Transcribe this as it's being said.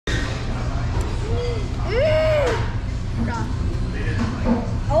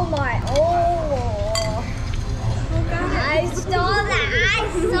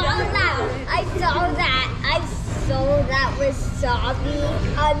saw that wasabi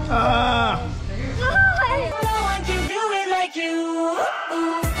on God. No one can do it like you.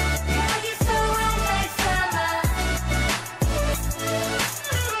 Girl, you're so hot like summer.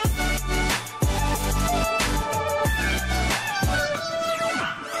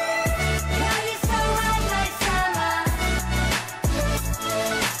 Girl, you're so hot like summer.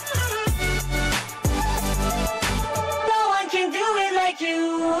 No one can do it like you.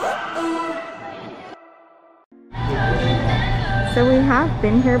 So we have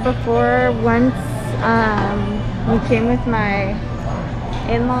been here before. Once we came with my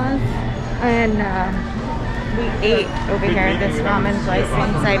in-laws and we ate over here at this ramen place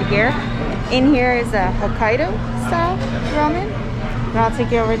inside here. In here is a Hokkaido style ramen. And I'll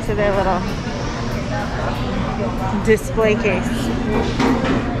take you over to their little display case.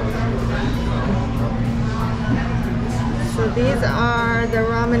 So these are the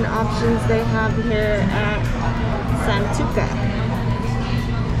ramen options they have here at Santuka.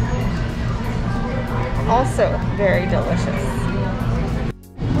 Also very delicious.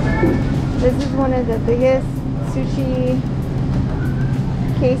 This is one of the biggest sushi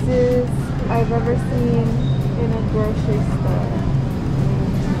cases I've ever seen in a grocery store.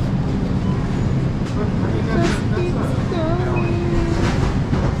 Just keeps going.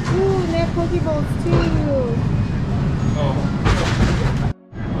 Ooh, they have poke bowls too.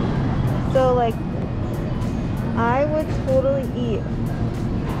 So like, I would totally eat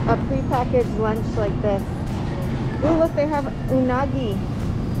a prepackaged lunch like this. Ooh, look, they have unagi.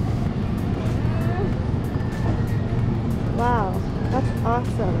 Wow, that's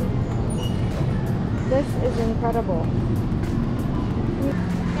awesome. This is incredible.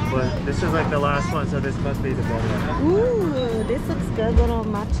 But this is like the last one, so this must be the better one. Ooh, this looks good. Little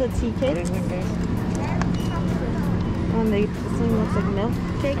matcha tea cakes. And this one looks like milk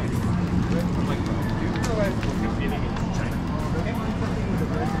cakes.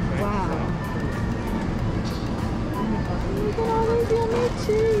 Wow. Look at all these yummy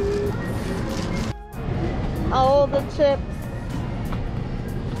chips. All the chips.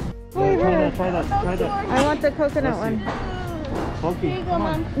 Try that. I want the coconut one. Here you go,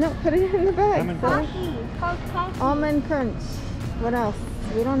 Mom. No, put it in the bag. Coffee. Almond crunch. What else?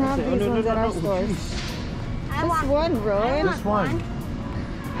 We don't have these ones at our stores. Just one, Roy. Just one.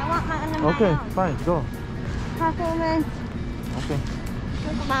 I want my under my Okay, own. fine, go. Compliment. Okay.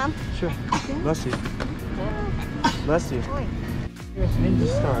 Mom. Sure. Bless you. Bless you. Ninja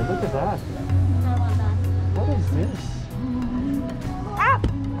Star, look at that. What is this? Ah!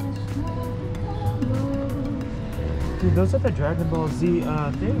 Dude, those are the Dragon Ball Z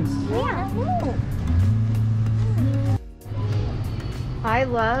things. Yeah. I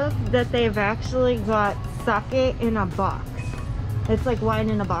love that they've actually got sake in a box. It's like wine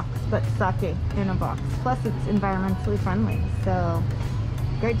in a box, but sake in a box. Plus it's environmentally friendly, so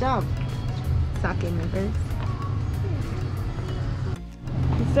great job, sake makers.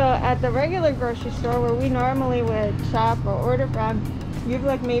 So at the regular grocery store where we normally would shop or order from, you have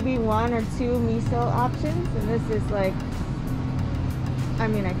like maybe 1 or 2 miso options, and this is like, I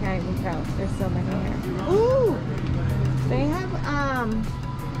mean, I can't even count. There's so many here. Ooh! They have,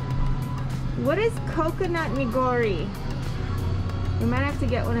 what is coconut nigori? We might have to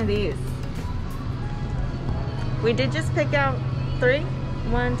get one of these. We did just pick out 3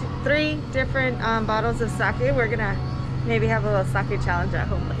 different bottles of sake. We're gonna maybe have a little sake challenge at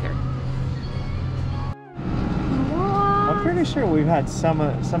home later. I'm pretty sure we've had some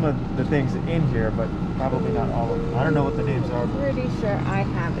of the things in here, but probably not all of them. I don't know what the names are. Pretty sure I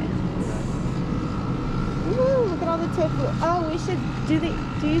haven't. Ooh, look at all the tofu. Oh, we should do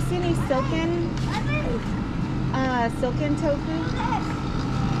you see any silken tofu?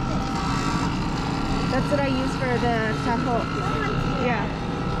 That's what I use for the taho. Yeah.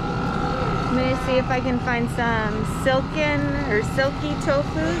 I'm gonna see if I can find some silky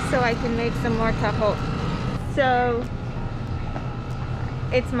tofu so I can make some more taho. So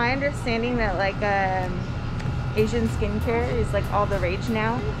it's my understanding that like Asian skincare is like all the rage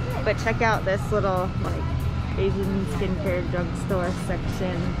now, but check out this little like Asian skincare drugstore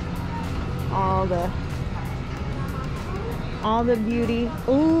section. All the beauty.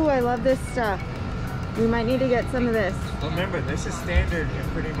 Ooh, I love this stuff. We might need to get some of this. Remember, this is standard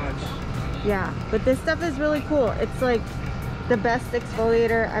and pretty much. Yeah, but this stuff is really cool. It's like the best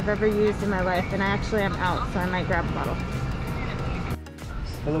exfoliator I've ever used in my life, and I actually am out, so I might grab a bottle.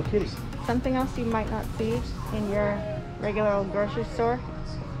 Hello Kitty. Something else you might not see in your regular old grocery store.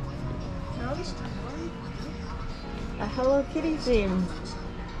 A Hello Kitty themed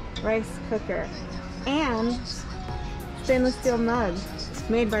rice cooker and stainless steel mug.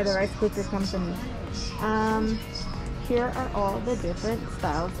 made by the rice cooker company. Here are all the different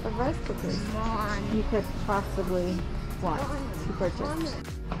styles of rice cookers you could possibly want to purchase.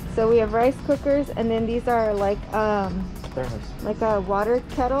 So we have rice cookers, and then these are like a water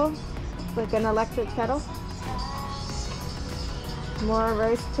kettle, like an electric kettle. More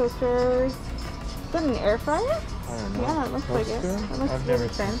rice cookers. Is that an air fryer? I don't know. Yeah, it looks like it. It looks I've really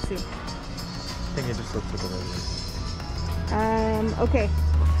never seen. fancy. I think it just looks like a Okay.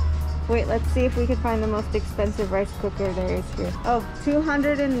 Wait, let's see if we can find the most expensive rice cooker there is here. Oh,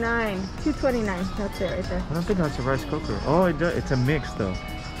 $209, $229. That's it right there. I don't think that's a rice cooker. Oh, it does. It's a mix though.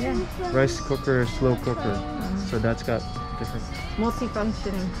 Yeah. Rice cooker, slow cooker. So that's got different.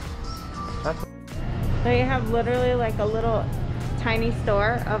 Multifunctioning. That's They have literally like a little tiny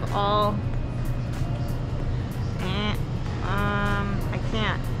store of all. I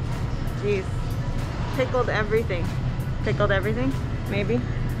can't. Jeez. Pickled everything. Pickled everything? Maybe?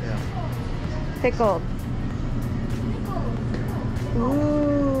 yeah. Pickled.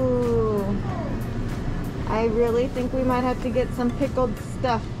 Ooh. I really think we might have to get some pickled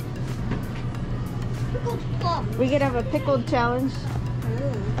stuff. Pickled plum. We could have a pickled challenge.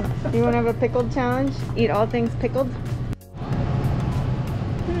 You want to have a pickled challenge? Eat all things pickled?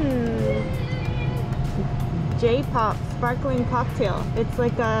 J-Pop sparkling cocktail. It's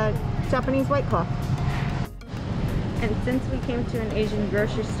like a Japanese White Claw. And since we came to an Asian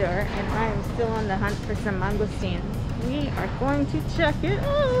grocery store and I am still on the hunt for some mangosteens, we are going to check it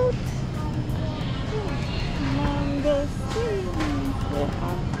out. Mangosteens.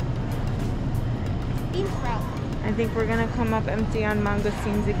 Bean sprout. I think we're gonna come up empty on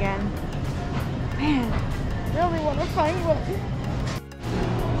mangosteens again. Man, I really want to find one.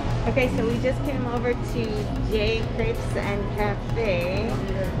 Okay, so we just came over to J Crepes and Cafe.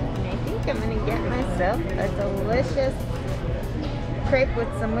 And I think I'm gonna get myself a delicious crepe with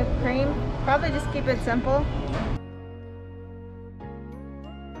some whipped cream. Probably just keep it simple.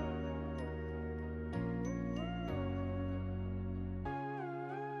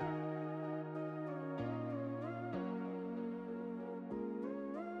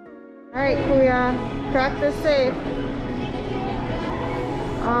 Alright, Kuya, crack the safe.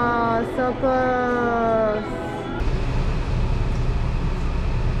 Oh, so close.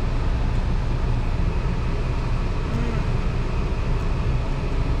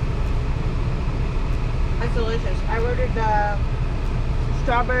 That's delicious. I ordered the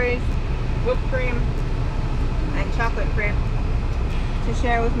strawberries, whipped cream, and chocolate cream to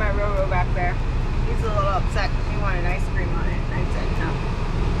share with my Roro back there. He's a little upset because he wanted ice cream on it, and I said no.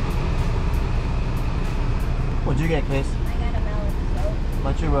 What'd you get, Case? I got a melon soap.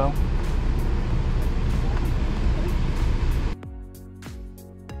 Let you roll.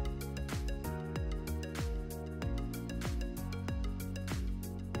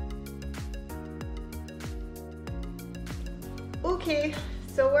 Okay,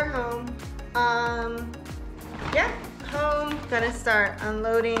 so we're home. Yeah, home. Gonna start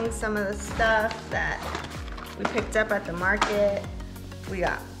unloading some of the stuff that we picked up at the market. We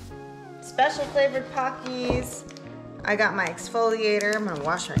got special flavored Pockies. I got my exfoliator. I'm gonna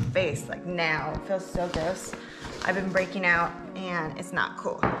wash my face like now. It feels so gross. I've been breaking out and it's not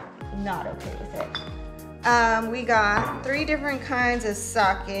cool. Not okay with it. We got 3 different kinds of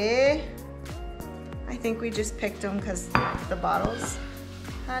sake. I think we just picked them because the bottles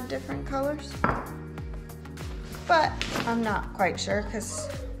had different colors. But I'm not quite sure because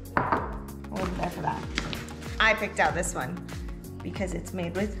I wasn't there for that. I picked out this one because it's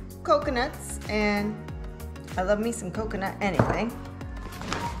made with coconuts and I love me some coconut anyway.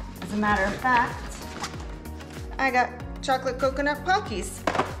 As a matter of fact, I got chocolate coconut Pockies.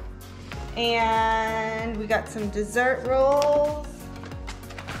 And we got some dessert rolls.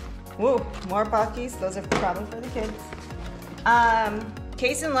 Woo, more Pockies. Those are probably for the kids.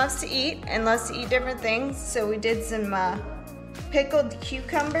 Kason loves to eat and loves to eat different things. So we did some pickled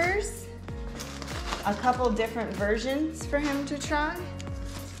cucumbers. A couple different versions for him to try.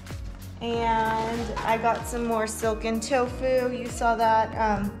 And I got some more silken tofu. You saw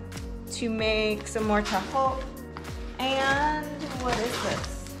that to make some more taho. And what is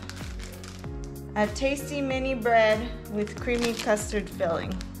this? A tasty mini bread with creamy custard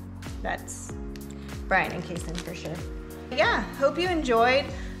filling. That's Brian and Kason for sure. Yeah, hope you enjoyed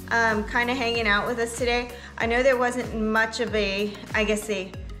kind of hanging out with us today. I know there wasn't much of a, I guess,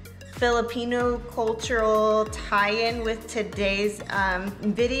 a Filipino cultural tie-in with today's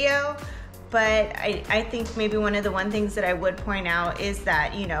video, but I think maybe one of the things that I would point out is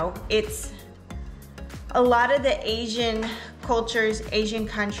that, you know, it's a lot of the Asian cultures, Asian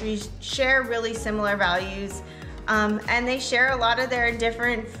countries share really similar values And they share a lot of their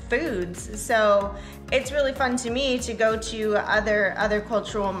different foods. So it's really fun to me to go to other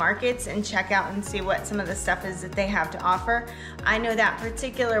cultural markets and check out and see what some of the stuff is that they have to offer. I know that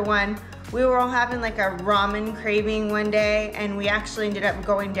particular one, we were all having like a ramen craving one day, and we actually ended up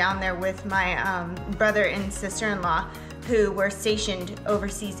going down there with my brother and sister-in-law who were stationed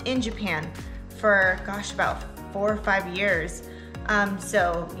overseas in Japan for, gosh, about 4 or 5 years.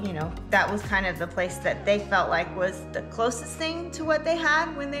 So, you know, that was kind of the place that they felt like was the closest thing to what they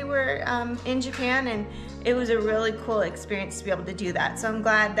had when they were in Japan, and it was a really cool experience to be able to do that. So I'm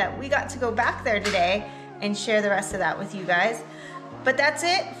glad that we got to go back there today and share the rest of that with you guys. But that's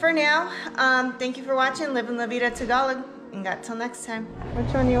it for now. Thank you for watching. Live in La Vida Tagalog, and got till next time.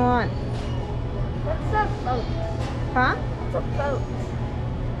 Which one do you want? What's a boat? Huh? It's a boat.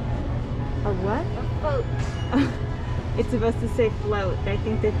 A what? A boat. It's supposed to say float. I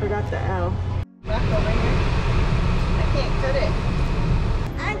think they forgot the L. Left over here. I can't cut it.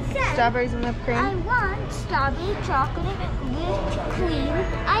 I said, Strawberries and whipped cream. I want strawberry chocolate with cream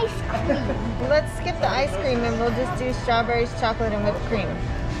ice cream. Let's skip the ice cream and we'll just do strawberries, chocolate, and whipped cream.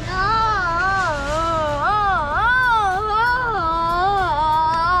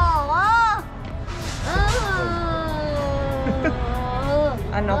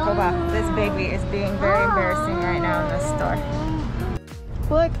 Ano ba? This baby is being very embarrassing right now in the store.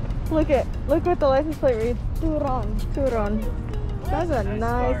 Look what the license plate reads. Turon. That's a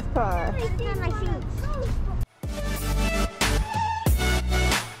nice car. My shoes.